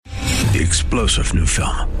The explosive new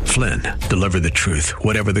film, Flynn, deliver the truth,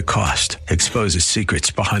 whatever the cost. Exposes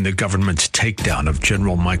secrets behind the government's takedown of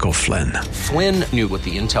General Michael Flynn. Flynn knew what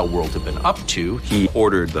the intel world had been up to. He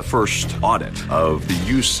ordered the first audit of the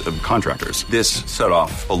use of contractors. This set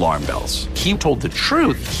off alarm bells. He told the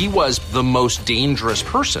truth. He was the most dangerous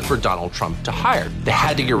person for Donald Trump to hire. They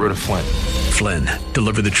had to get rid of Flynn. Flynn,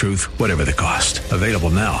 deliver the truth, whatever the cost. Available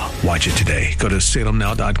now. Watch it today. Go to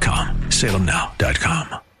salemnow.com.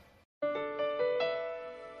 salemnow.com.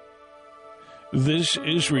 This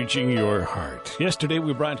is Reaching Your Heart. Yesterday,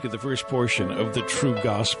 we brought you the first portion of the True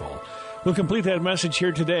Gospel. We'll complete that message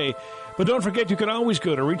here today. But don't forget, you can always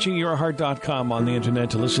go to reachingyourheart.com on the internet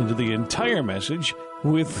to listen to the entire message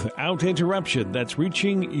without interruption. That's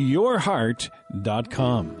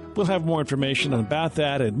reachingyourheart.com. We'll have more information about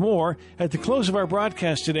that and more at the close of our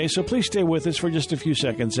broadcast today, so please stay with us for just a few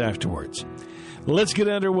seconds afterwards. Let's get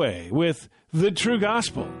underway with the True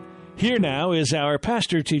Gospel. Here now is our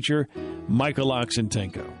pastor-teacher, Michael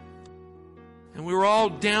Oxentenko. And we were all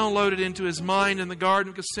downloaded into his mind in the Garden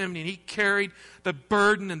of Gethsemane. And he carried the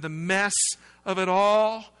burden and the mess of it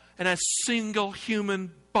all in a single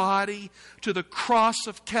human body to the cross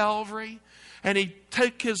of Calvary. And he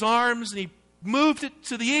took his arms and he moved it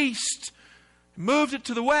to the east, moved it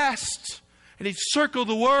to the west. And he circled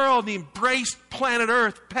the world and he embraced planet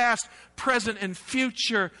Earth, past, present, and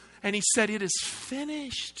future. And he said, "It is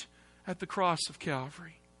finished," at the cross of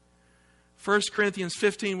Calvary. 1 Corinthians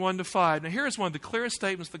 15, 1-5. Now here is one of the clearest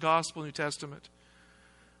statements of the Gospel New Testament.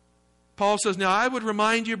 Paul says, "Now I would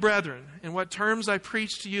remind you, brethren, in what terms I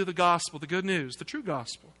preach to you the gospel," the good news, the true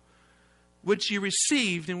gospel, "which you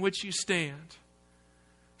received, in which you stand."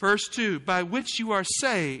 Verse 2, "By which you are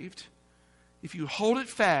saved, if you hold it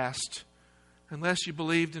fast, unless you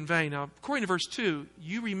believed in vain." Now, according to verse 2,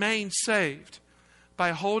 you remain saved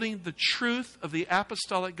by holding the truth of the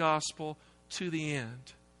apostolic gospel to the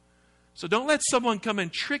end. So don't let someone come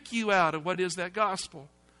and trick you out of what is that gospel.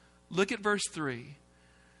 Look at verse 3.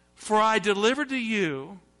 "For I delivered to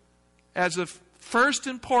you as of first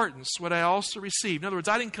importance what I also received." In other words,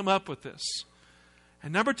 I didn't come up with this.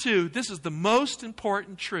 And number 2, this is the most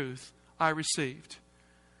important truth I received.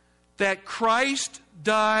 That Christ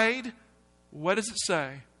died, what does it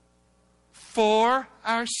say? For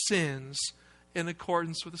our sins, in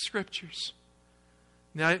accordance with the Scriptures.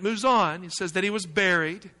 Now it moves on. It says that he was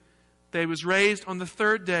buried, that he was raised on the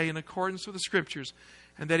third day in accordance with the Scriptures,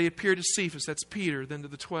 and that he appeared to Cephas, that's Peter, then to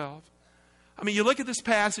the 12. I mean, you look at this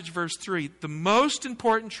passage, verse 3, the most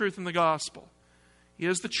important truth in the gospel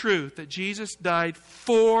is the truth that Jesus died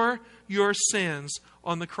for your sins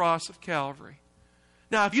on the cross of Calvary.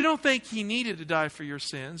 Now, if you don't think he needed to die for your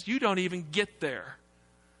sins, you don't even get there.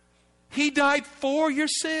 He died for your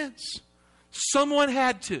sins. Someone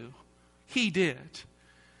had to. He did.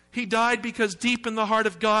 He died because deep in the heart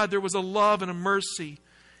of God there was a love and a mercy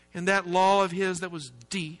in that law of his that was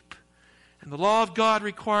deep. And the law of God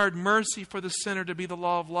required mercy for the sinner to be the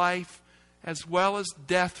law of life, as well as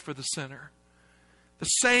death for the sinner. The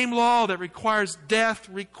same law that requires death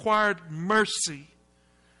required mercy.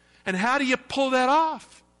 And how do you pull that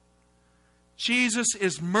off? Jesus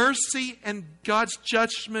is mercy and God's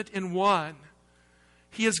judgment in one.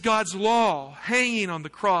 He is God's law hanging on the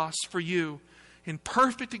cross for you in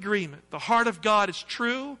perfect agreement. The heart of God is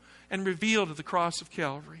true and revealed at the cross of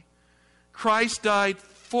Calvary. Christ died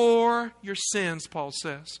for your sins, Paul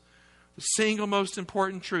says. The single most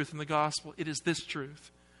important truth in the gospel, it is this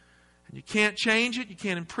truth. And you can't change it, you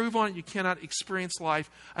can't improve on it, you cannot experience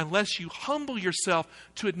life unless you humble yourself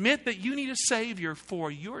to admit that you need a Savior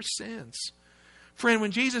for your sins. Friend,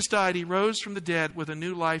 when Jesus died, he rose from the dead with a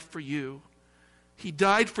new life for you. He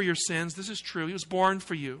died for your sins. This is true. He was born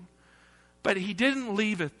for you. But he didn't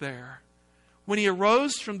leave it there. When he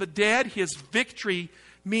arose from the dead, his victory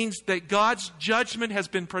means that God's judgment has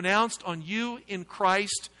been pronounced on you in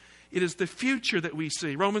Christ. It is the future that we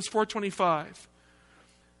see. Romans 4:25.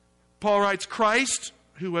 Paul writes, "Christ,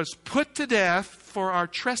 who was put to death for our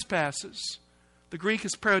trespasses," the Greek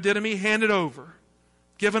is paradidomi, handed over,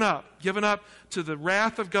 given up to the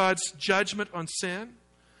wrath of God's judgment on sin.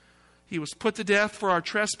 He was put to death for our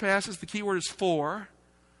trespasses. The key word is for.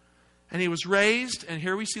 And he was raised, and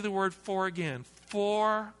here we see the word for again,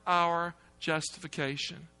 for our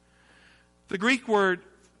justification. The Greek word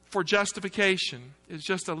for justification is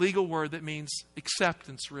just a legal word that means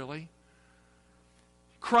acceptance, really.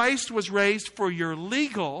 Christ was raised for your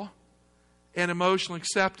legal and emotional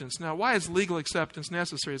acceptance. Now, why is legal acceptance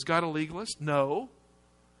necessary? Is God a legalist? No.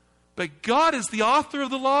 But God is the author of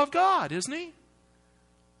the law of God, isn't he?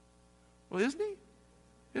 Well, isn't he?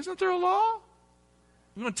 Isn't there a law?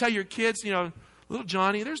 You want to tell your kids, Little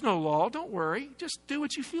Johnny, there's no law. Don't worry. Just do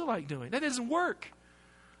what you feel like doing. That doesn't work.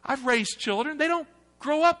 I've raised children. They don't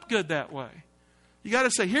grow up good that way. You got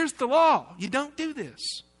to say, here's the law. You don't do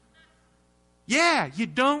this. Yeah, you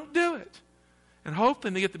don't do it. And hope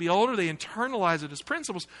when they get to be older, they internalize it as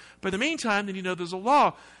principles. But in the meantime, then you know there's a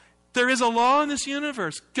law. There is a law in this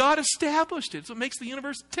universe. God established it. It's what makes the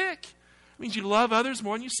universe tick. It means you love others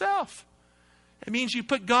more than yourself. It means you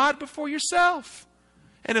put God before yourself.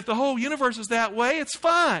 And if the whole universe is that way, it's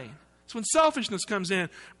fine. It's when selfishness comes in,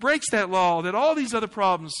 breaks that law, that all these other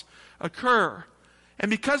problems occur.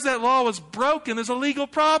 And because that law was broken, there's a legal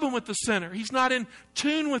problem with the sinner. He's not in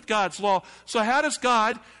tune with God's law. So how does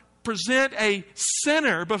God present a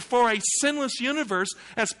sinner before a sinless universe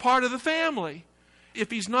as part of the family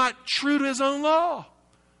if he's not true to his own law?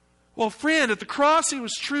 Well, friend, at the cross he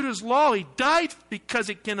was true to his law. He died because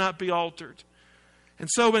it cannot be altered. And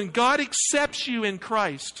so when God accepts you in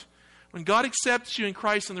Christ, when God accepts you in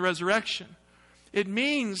Christ in the resurrection, it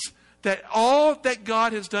means that all that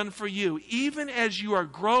God has done for you, even as you are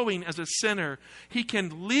growing as a sinner, He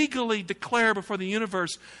can legally declare before the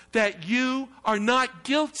universe that you are not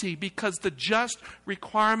guilty because the just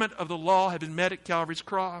requirement of the law had been met at Calvary's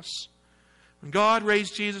cross. When God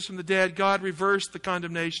raised Jesus from the dead, God reversed the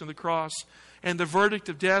condemnation of the cross and the verdict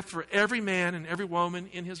of death for every man and every woman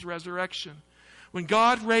in His resurrection. When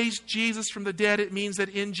God raised Jesus from the dead, it means that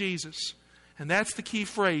in Jesus, and that's the key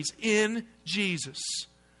phrase, in Jesus.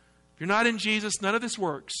 If you're not in Jesus, none of this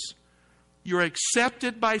works. You're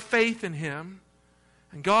accepted by faith in Him,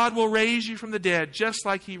 and God will raise you from the dead just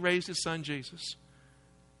like He raised His Son Jesus.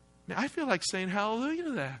 Now, I feel like saying hallelujah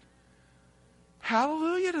to that.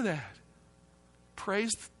 Hallelujah to that.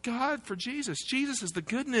 Praise God for Jesus. Jesus is the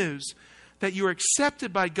good news that you are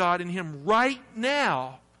accepted by God in Him right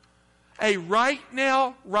now. A right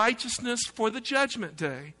now righteousness for the judgment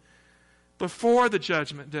day, before the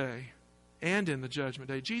judgment day, and in the judgment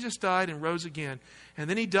day. Jesus died and rose again. And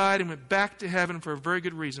then He died and went back to heaven for a very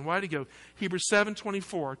good reason. Why did He go? Hebrews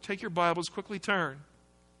 7:24. Take your Bibles, quickly turn.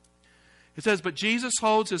 It says, but Jesus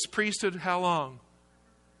holds His priesthood how long?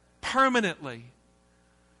 Permanently.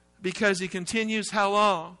 Because He continues how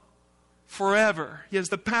long? Forever. He has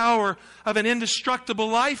the power of an indestructible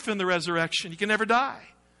life in the resurrection. He can never die.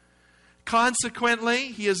 Consequently,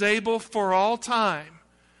 He is able for all time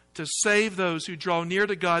to save those who draw near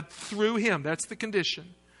to God through Him. That's the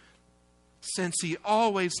condition. Since He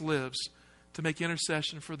always lives to make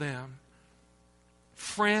intercession for them.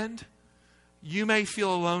 Friend, you may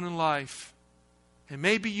feel alone in life. And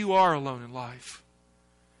maybe you are alone in life.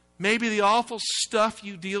 Maybe the awful stuff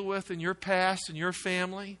you deal with in your past and your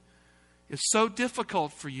family is so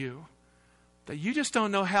difficult for you that you just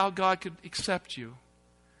don't know how God could accept you.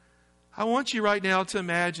 I want you right now to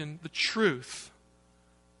imagine the truth.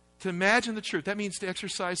 To imagine the truth. That means to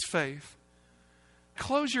exercise faith.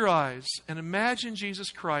 Close your eyes and imagine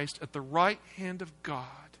Jesus Christ at the right hand of God.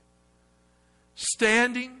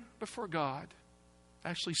 Standing before God.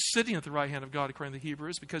 Actually sitting at the right hand of God according to the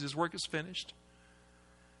Hebrews because His work is finished.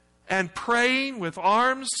 And praying with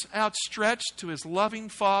arms outstretched to His loving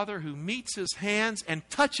Father who meets His hands and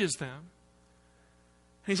touches them.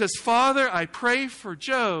 And He says, Father, I pray for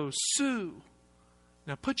Joe, Sue.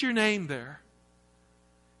 Now put your name there.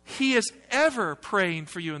 He is ever praying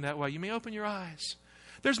for you in that way. You may open your eyes.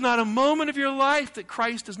 There's not a moment of your life that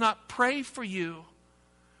Christ does not pray for you.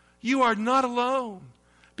 You are not alone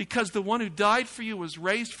because the one who died for you, was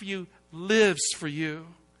raised for you, lives for you.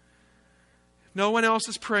 If no one else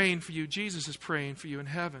is praying for you, Jesus is praying for you in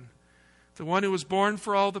heaven. The one who was born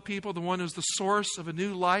for all the people, the one who is the source of a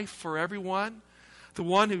new life for everyone, the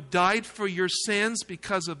one who died for your sins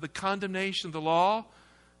because of the condemnation of the law.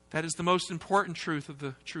 That is the most important truth of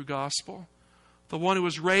the true gospel. The one who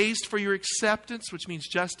was raised for your acceptance, which means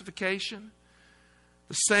justification.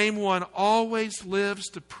 The same one always lives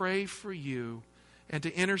to pray for you and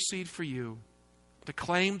to intercede for you, to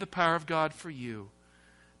claim the power of God for you,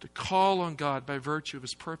 to call on God by virtue of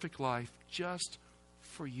His perfect life just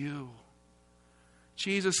for you.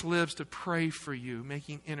 Jesus lives to pray for you,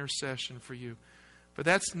 making intercession for you. But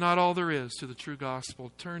that's not all there is to the true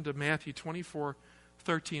gospel. Turn to Matthew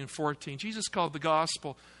 24:13 and 14. Jesus called the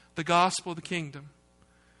gospel of the kingdom.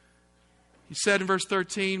 He said in verse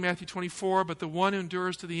 13, Matthew 24, but the one who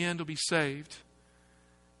endures to the end will be saved.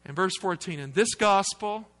 And verse 14, and this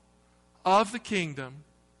gospel of the kingdom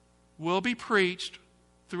will be preached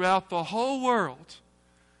throughout the whole world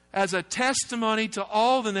as a testimony to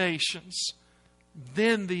all the nations.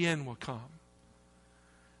 Then the end will come.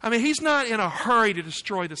 I mean, He's not in a hurry to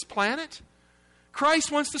destroy this planet.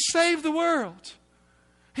 Christ wants to save the world.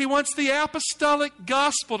 He wants the apostolic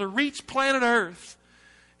gospel to reach planet Earth.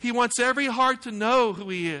 He wants every heart to know who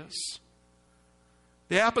He is.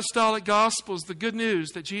 The apostolic gospel is the good news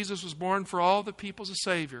that Jesus was born for all the people as a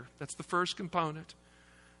Savior. That's the first component.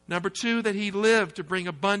 Number 2, that He lived to bring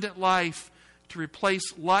abundant life, to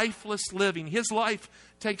replace lifeless living. His life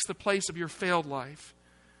takes the place of your failed life.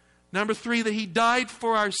 Number 3, that He died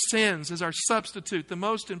for our sins as our substitute, the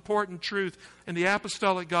most important truth in the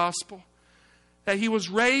apostolic gospel. That He was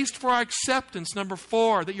raised for our acceptance. Number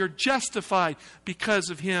 4, that you're justified because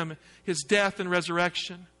of Him, His death and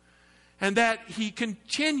resurrection. And that He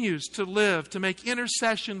continues to live to make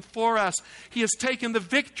intercession for us. He has taken the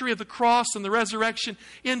victory of the cross and the resurrection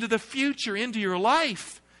into the future, into your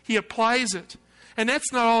life. He applies it. And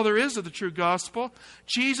that's not all there is of the true gospel.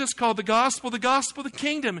 Jesus called the gospel of the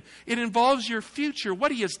kingdom. It involves your future.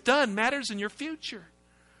 What He has done matters in your future.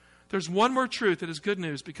 There's one more truth that is good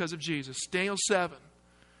news because of Jesus. Daniel 7.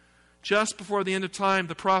 Just before the end of time,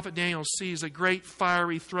 the prophet Daniel sees a great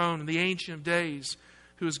fiery throne and the Ancient of Days,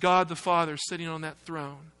 who is God the Father, sitting on that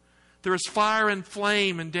throne. There is fire and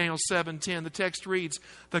flame in Daniel 7:10. The text reads,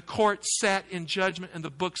 the court sat in judgment and the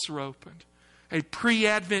books were opened. A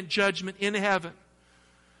pre-Advent judgment in heaven.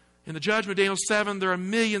 In the judgment of Daniel 7, there are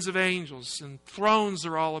millions of angels, and thrones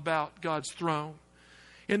are all about God's throne.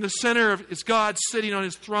 In the center is God sitting on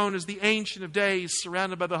His throne as the Ancient of Days,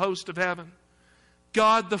 surrounded by the host of heaven.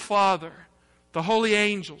 God the Father, the holy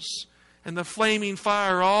angels, and the flaming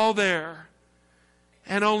fire are all there.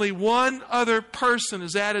 And only one other person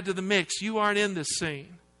is added to the mix. You aren't in this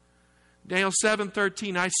scene. Daniel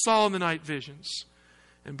 7:13, I saw in the night visions,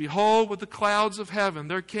 and behold, with the clouds of heaven,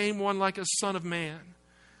 there came one like a son of man.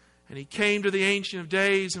 And He came to the Ancient of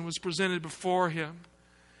Days and was presented before Him.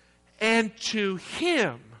 And to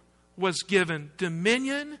Him was given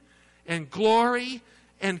dominion and glory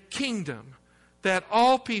and kingdom, that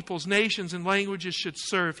all peoples, nations, and languages should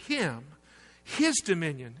serve Him. His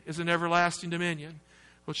dominion is an everlasting dominion,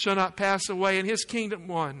 which shall not pass away, and His kingdom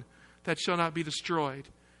one that shall not be destroyed.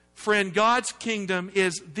 Friend, God's kingdom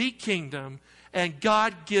is the kingdom, and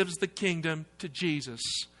God gives the kingdom to Jesus.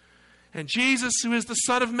 And Jesus, who is the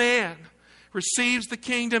Son of Man, receives the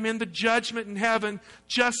kingdom in the judgment in heaven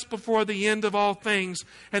just before the end of all things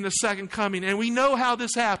and the second coming. And we know how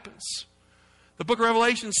this happens. The book of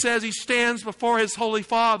Revelation says He stands before His Holy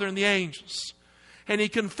Father and the angels. And He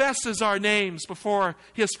confesses our names before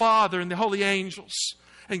His Father and the holy angels.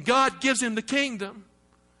 And God gives Him the kingdom.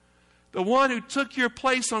 The one who took your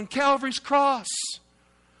place on Calvary's cross.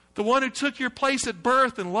 The one who took your place at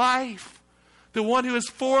birth and life. The one who is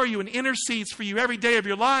for you and intercedes for you every day of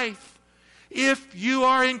your life. If you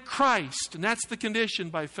are in Christ, and that's the condition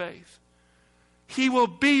by faith, He will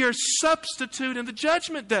be your substitute in the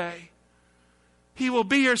judgment day. He will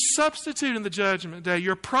be your substitute in the judgment day,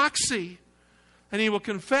 your proxy. And He will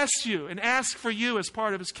confess you and ask for you as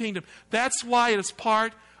part of His kingdom. That's why it is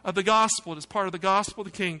part of the gospel. It is part of the gospel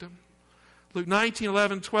of the kingdom. Luke 19,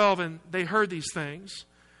 11, 12, and they heard these things.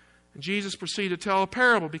 And Jesus proceeded to tell a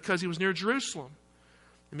parable because He was near Jerusalem.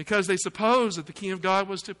 And because they supposed that the kingdom of God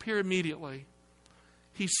was to appear immediately.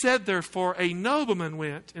 He said, therefore, a nobleman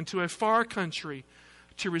went into a far country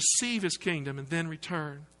to receive his kingdom and then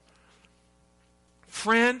return.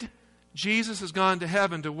 Friend, Jesus has gone to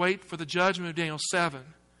heaven to wait for the judgment of Daniel 7.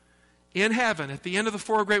 In heaven, at the end of the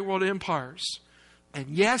four great world empires. And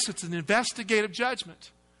yes, it's an investigative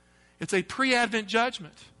judgment. It's a pre-Advent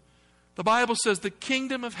judgment. The Bible says the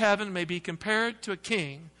kingdom of heaven may be compared to a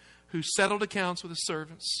king who settled accounts with his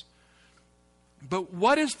servants. But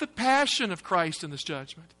what is the passion of Christ in this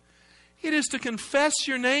judgment? It is to confess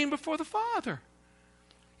your name before the Father.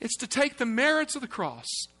 It's to take the merits of the cross,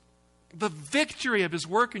 the victory of His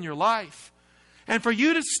work in your life, and for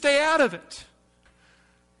you to stay out of it.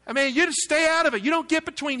 I mean, you to stay out of it. You don't get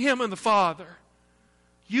between Him and the Father.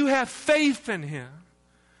 You have faith in Him.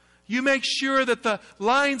 You make sure that the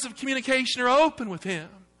lines of communication are open with Him.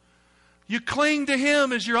 You cling to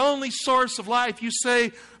Him as your only source of life. You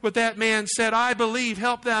say what that man said, I believe,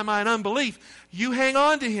 help thou mine unbelief. You hang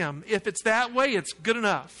on to Him. If it's that way, it's good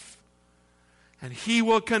enough. And He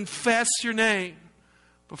will confess your name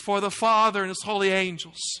before the Father and His holy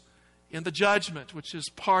angels in the judgment, which is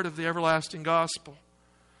part of the everlasting gospel.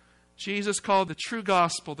 Jesus called the true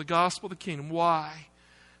gospel the gospel of the kingdom. Why?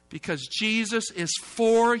 Because Jesus is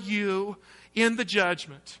for you in the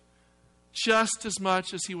judgment just as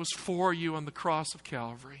much as He was for you on the cross of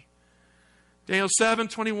Calvary. Daniel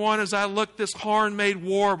 7:21, as I looked, this horn made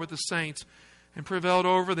war with the saints and prevailed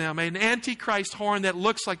over them. An antichrist horn that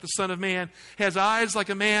looks like the Son of Man, has eyes like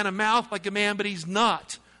a man, a mouth like a man, but He's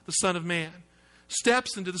not the Son of Man.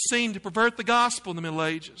 steps into the scene to pervert the gospel in the Middle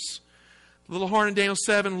Ages. The little horn in Daniel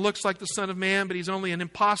 7 looks like the Son of Man, but he's only an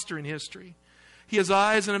imposter in history. He has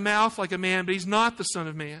eyes and a mouth like a man, but he's not the Son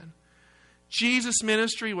of Man. Jesus'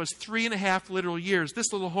 ministry was 3.5 literal years.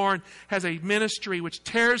 This little horn has a ministry which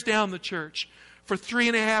tears down the church for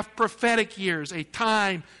 3.5 prophetic years, a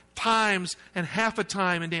time, times, and half a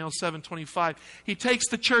time in Daniel 7:25. He takes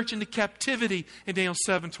the church into captivity in Daniel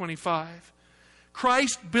 7:25.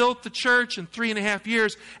 Christ built the church in 3.5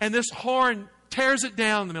 years, and this horn tears it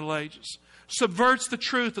down in the Middle Ages, subverts the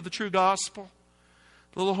truth of the true gospel.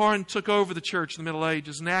 The little horn took over the church in the Middle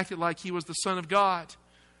Ages and acted like he was the Son of God.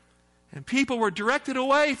 And people were directed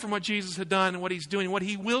away from what Jesus had done and what he's doing, what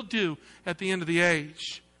he will do at the end of the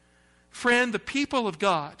age. Friend, the people of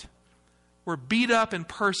God were beat up and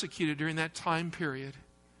persecuted during that time period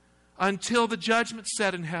until the judgment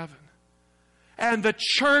set in heaven. And the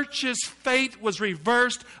church's fate was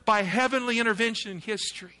reversed by heavenly intervention in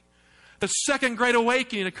history. The Second Great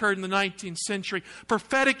Awakening occurred in the 19th century.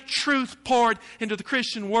 Prophetic truth poured into the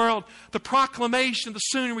Christian world. The proclamation of the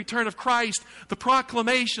soon return of Christ. The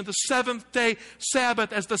proclamation of the seventh-day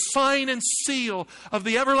Sabbath as the sign and seal of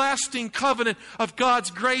the everlasting covenant of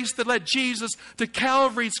God's grace that led Jesus to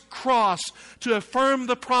Calvary's cross to affirm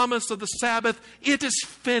the promise of the Sabbath. It is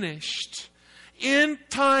finished.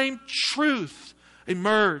 End-time truth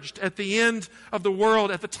emerged at the end of the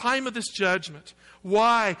world, at the time of this judgment.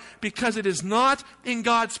 Why? Because it is not in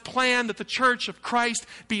God's plan that the church of Christ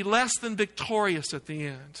be less than victorious at the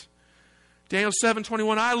end. Daniel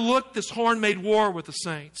 7:21, I looked, this horn made war with the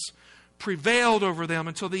saints, prevailed over them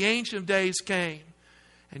until the Ancient of Days came,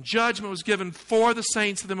 and judgment was given for the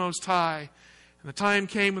saints of the Most High. And the time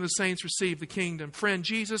came when the saints received the kingdom. Friend,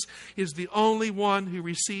 Jesus is the only one who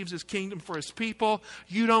receives his kingdom for his people.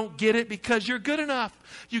 You don't get it because you're good enough.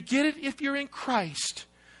 You get it if you're in Christ.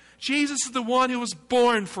 Jesus is the one who was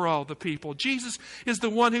born for all the people. Jesus is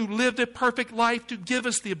the one who lived a perfect life to give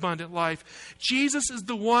us the abundant life. Jesus is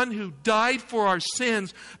the one who died for our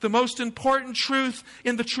sins, the most important truth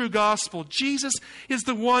in the true gospel. Jesus is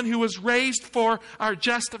the one who was raised for our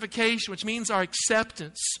justification, which means our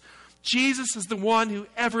acceptance. Jesus is the one who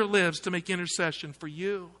ever lives to make intercession for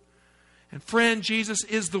you. And friend, Jesus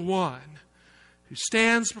is the one who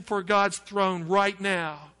stands before God's throne right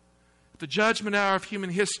now, the judgment hour of human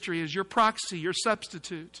history, as your proxy, your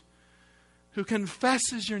substitute, who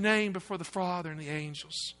confesses your name before the Father and the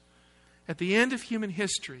angels. At the end of human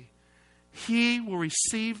history, he will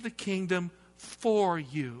receive the kingdom for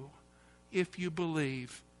you if you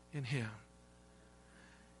believe in him.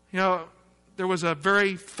 You know, there was a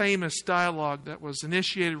very famous dialogue that was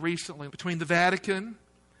initiated recently between the Vatican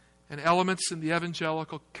and elements in the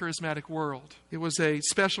evangelical charismatic world. It was a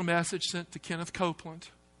special message sent to Kenneth Copeland,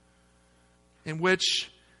 in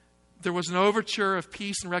which there was an overture of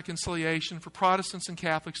peace and reconciliation for Protestants and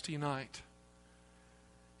Catholics to unite.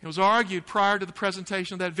 It was argued prior to the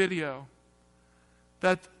presentation of that video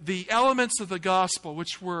that the elements of the gospel,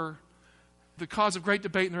 which were the cause of great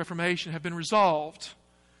debate in the Reformation, have been resolved.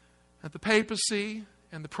 That the papacy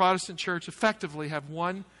and the Protestant church effectively have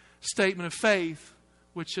one statement of faith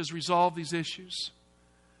which has resolved these issues.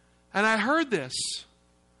 And I heard this,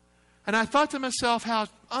 and I thought to myself how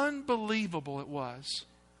unbelievable it was,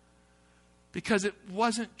 because it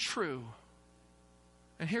wasn't true.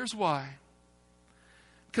 And here's why.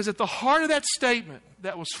 Because at the heart of that statement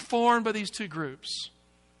that was formed by these two groups,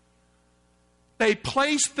 they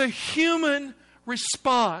placed the human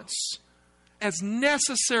response as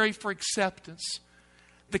necessary for acceptance.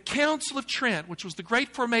 The Council of Trent, which was the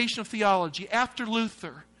great formation of theology after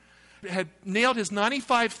Luther, had nailed his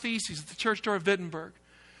 95 Theses at the church door of Wittenberg.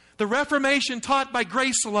 The Reformation taught by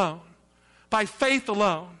grace alone, by faith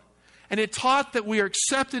alone. And it taught that we are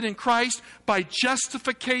accepted in Christ by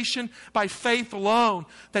justification, by faith alone.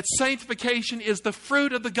 That sanctification is the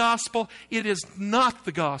fruit of the gospel. It is not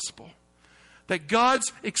the gospel. That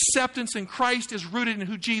God's acceptance in Christ is rooted in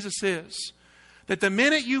who Jesus is. That the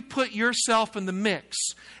minute you put yourself in the mix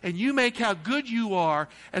and you make how good you are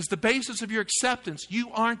as the basis of your acceptance, you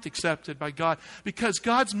aren't accepted by God, because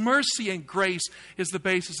God's mercy and grace is the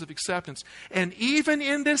basis of acceptance. And even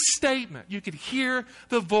in this statement, you could hear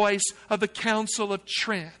the voice of the Council of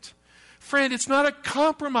Trent. Friend, it's not a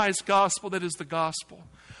compromised gospel that is the gospel.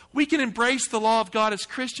 We can embrace the law of God as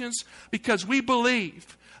Christians because we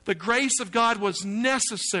believe the grace of God was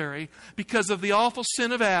necessary because of the awful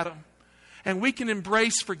sin of Adam. And we can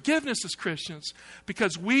embrace forgiveness as Christians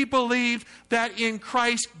because we believe that in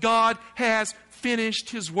Christ God has finished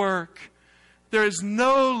his work. There is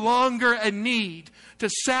no longer a need to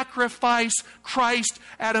sacrifice Christ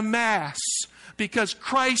at a Mass, because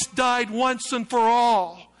Christ died once and for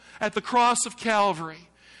all at the cross of Calvary.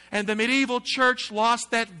 And the medieval church lost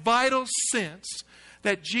that vital sense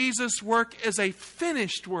that Jesus' work is a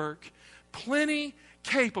finished work, plenty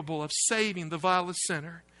capable of saving the vilest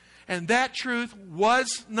sinner. And that truth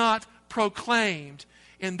was not proclaimed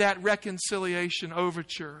in that reconciliation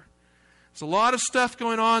overture. There's a lot of stuff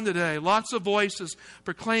going on today, lots of voices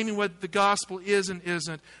proclaiming what the gospel is and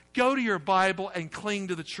isn't. Go to your Bible and cling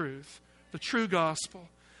to the truth, the true gospel.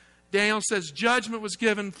 Daniel says judgment was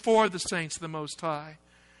given for the saints of the Most High.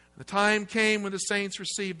 The time came when the saints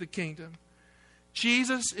received the kingdom.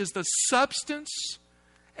 Jesus is the substance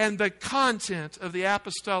and the content of the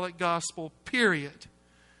apostolic gospel, period.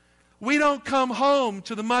 We don't come home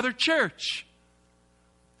to the mother church,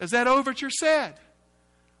 as that overture said.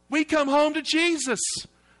 We come home to Jesus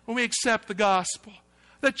when we accept the gospel.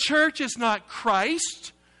 The church is not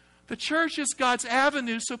Christ. The church is God's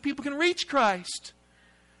avenue so people can reach Christ.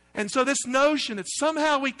 And so this notion that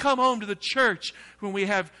somehow we come home to the church when we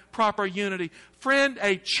have proper unity. Friend,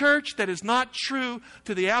 a church that is not true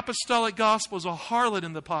to the apostolic gospel is a harlot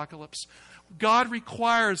in the apocalypse. God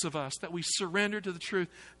requires of us that we surrender to the truth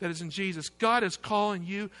that is in Jesus. God is calling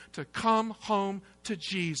you to come home to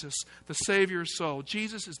Jesus, the Savior of soul.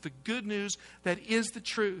 Jesus is the good news that is the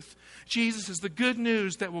truth. Jesus is the good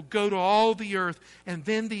news that will go to all the earth, and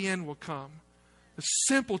then the end will come. The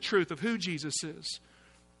simple truth of who Jesus is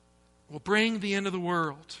will bring the end of the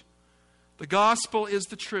world. The gospel is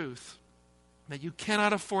the truth that you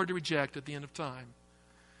cannot afford to reject at the end of time.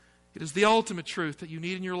 It is the ultimate truth that you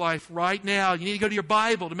need in your life right now. You need to go to your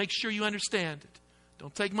Bible to make sure you understand it.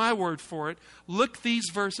 Don't take my word for it. Look these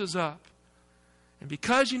verses up. And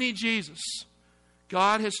because you need Jesus,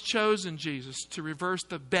 God has chosen Jesus to reverse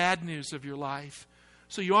the bad news of your life.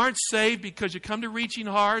 So you aren't saved because you come to Reaching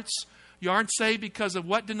Hearts. You aren't saved because of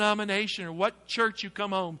what denomination or what church you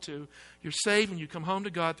come home to. You're saved when you come home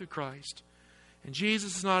to God through Christ. And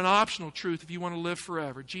Jesus is not an optional truth if you want to live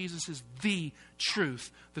forever. Jesus is the truth,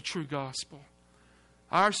 the true gospel.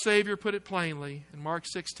 Our Savior put it plainly in Mark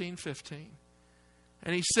 16:15.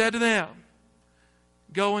 And He said to them,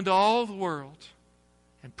 go into all the world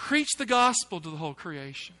and preach the gospel to the whole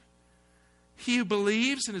creation. He who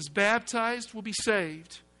believes and is baptized will be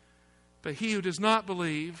saved, but he who does not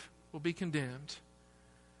believe will be condemned.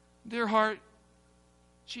 Dear heart,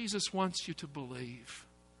 Jesus wants you to believe.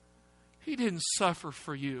 He didn't suffer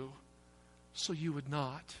for you so you would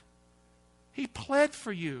not. He pled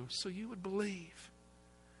for you so you would believe.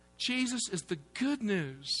 Jesus is the good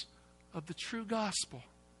news of the true gospel.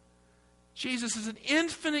 Jesus is an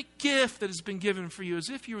infinite gift that has been given for you as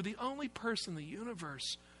if you were the only person in the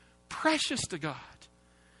universe, precious to God.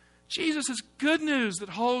 Jesus is good news that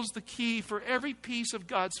holds the key for every piece of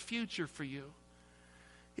God's future for you.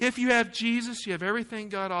 If you have Jesus, you have everything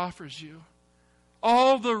God offers you.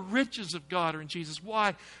 All the riches of God are in Jesus.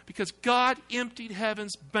 Why? Because God emptied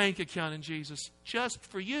heaven's bank account in Jesus just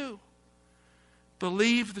for you.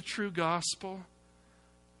 Believe the true gospel.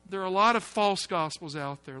 There are a lot of false gospels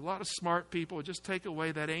out there. A lot of smart people who just take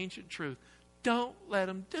away that ancient truth. Don't let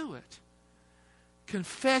them do it.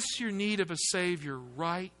 Confess your need of a Savior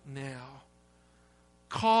right now.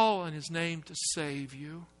 Call on His name to save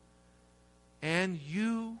you. And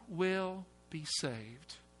you will be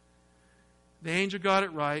saved. The angel got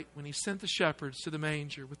it right when he sent the shepherds to the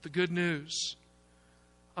manger with the good news.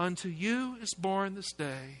 Unto you is born this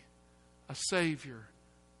day a Savior,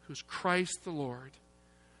 who's Christ the Lord.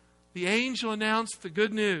 The angel announced the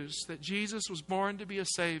good news that Jesus was born to be a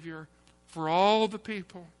Savior for all the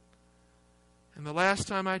people. And the last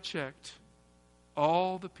time I checked,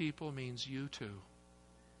 all the people means you too.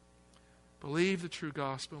 Believe the true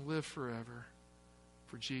gospel and live forever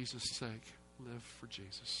for Jesus' sake. Live for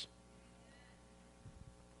Jesus.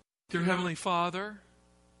 Dear Heavenly Father,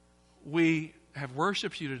 we have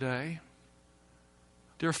worshiped you today.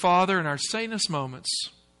 Dear Father, in our Satanist moments,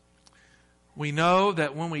 we know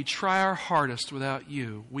that when we try our hardest without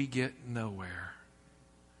you, we get nowhere.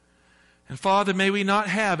 And Father, may we not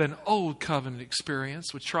have an old covenant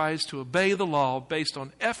experience which tries to obey the law based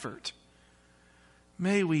on effort.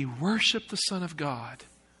 May we worship the Son of God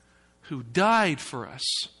who died for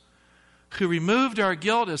us, who removed our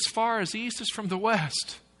guilt as far as the east is from the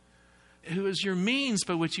west, who is your means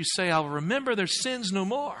by which you say, I'll remember their sins no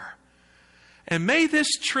more. And may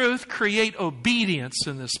this truth create obedience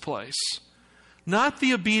in this place. Not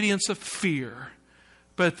the obedience of fear,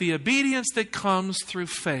 but the obedience that comes through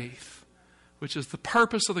faith, which is the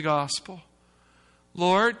purpose of the gospel.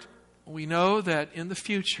 Lord, we know that in the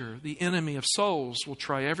future, the enemy of souls will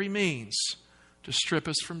try every means to strip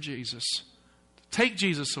us from Jesus, to take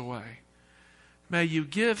Jesus away. may you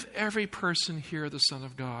give every person here the Son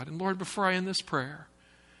of God. And Lord, before I end this prayer,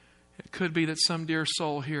 it could be that some dear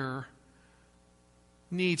soul here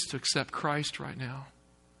needs to accept Christ right now.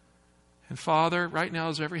 And Father, right now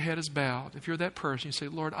as every head is bowed, if you're that person, you say,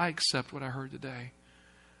 Lord, I accept what I heard today.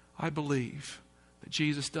 I believe that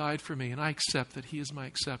Jesus died for me, and I accept that He is my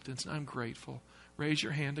acceptance, and I'm grateful. Raise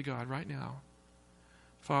your hand to God right now.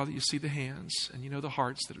 Father, you see the hands, and you know the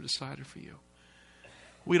hearts that are decided for you.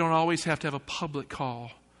 We don't always have to have a public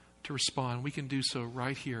call to respond. We can do so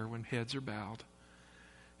right here when heads are bowed.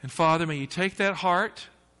 And Father, may you take that heart,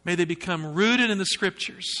 may they become rooted in the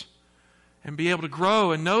Scriptures, and be able to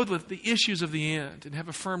grow and know the issues of the end and have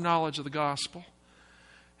a firm knowledge of the gospel.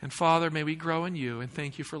 And Father, may we grow in you, and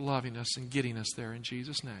thank you for loving us and getting us there in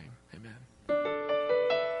Jesus' name. Amen.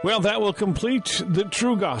 Well, that will complete the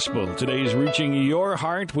True Gospel. Today's Reaching Your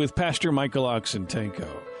Heart with Pastor Michael Oxentenko.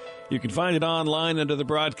 You can find it online under the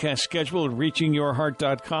broadcast schedule at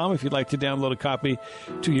reachingyourheart.com if you'd like to download a copy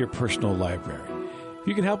to your personal library. If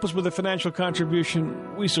you can help us with a financial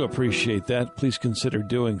contribution, we so appreciate that. Please consider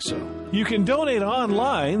doing so. You can donate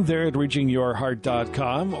online there at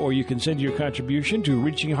reachingyourheart.com, or you can send your contribution to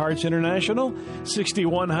Reaching Hearts International,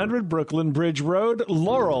 6100 Brooklyn Bridge Road,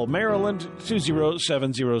 Laurel, Maryland,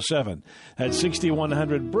 20707. That's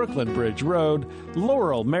 6100 Brooklyn Bridge Road,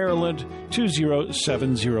 Laurel, Maryland,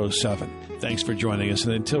 20707. Thanks for joining us,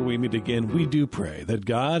 and until we meet again, we do pray that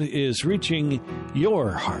God is reaching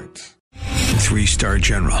your heart. 3-star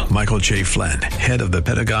General Michael J. Flynn, head of the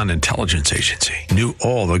Pentagon Intelligence Agency, knew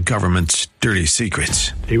all the government's dirty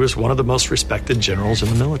secrets. He was one of the most respected generals in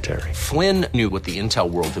the military. Flynn knew what the intel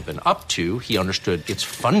world had been up to. He understood its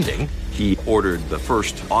funding. He ordered the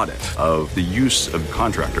first audit of the use of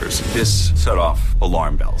contractors. This set off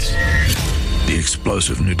alarm bells. The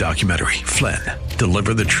explosive new documentary, Flynn,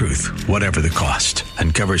 Deliver the Truth, Whatever the Cost,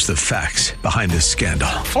 uncovers the facts behind this scandal.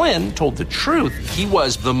 Flynn told the truth. He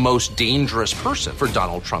was the most dangerous person for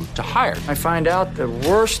Donald Trump to hire. I find out the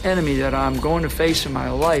worst enemy that I'm going to face in my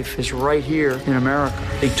life is right here in America.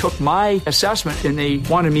 They took my assessment and they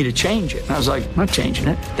wanted me to change it. And I was like, I'm not changing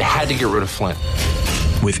it. They had to get rid of Flynn.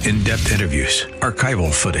 With in-depth interviews,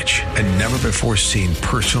 archival footage, and never-before-seen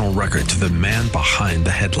personal records of the man behind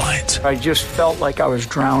the headlines. I just felt like I was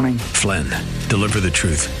drowning. Flynn, Deliver the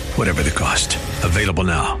Truth, Whatever the Cost. Available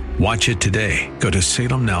now. Watch it today. Go to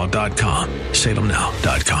salemnow.com.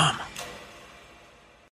 salemnow.com.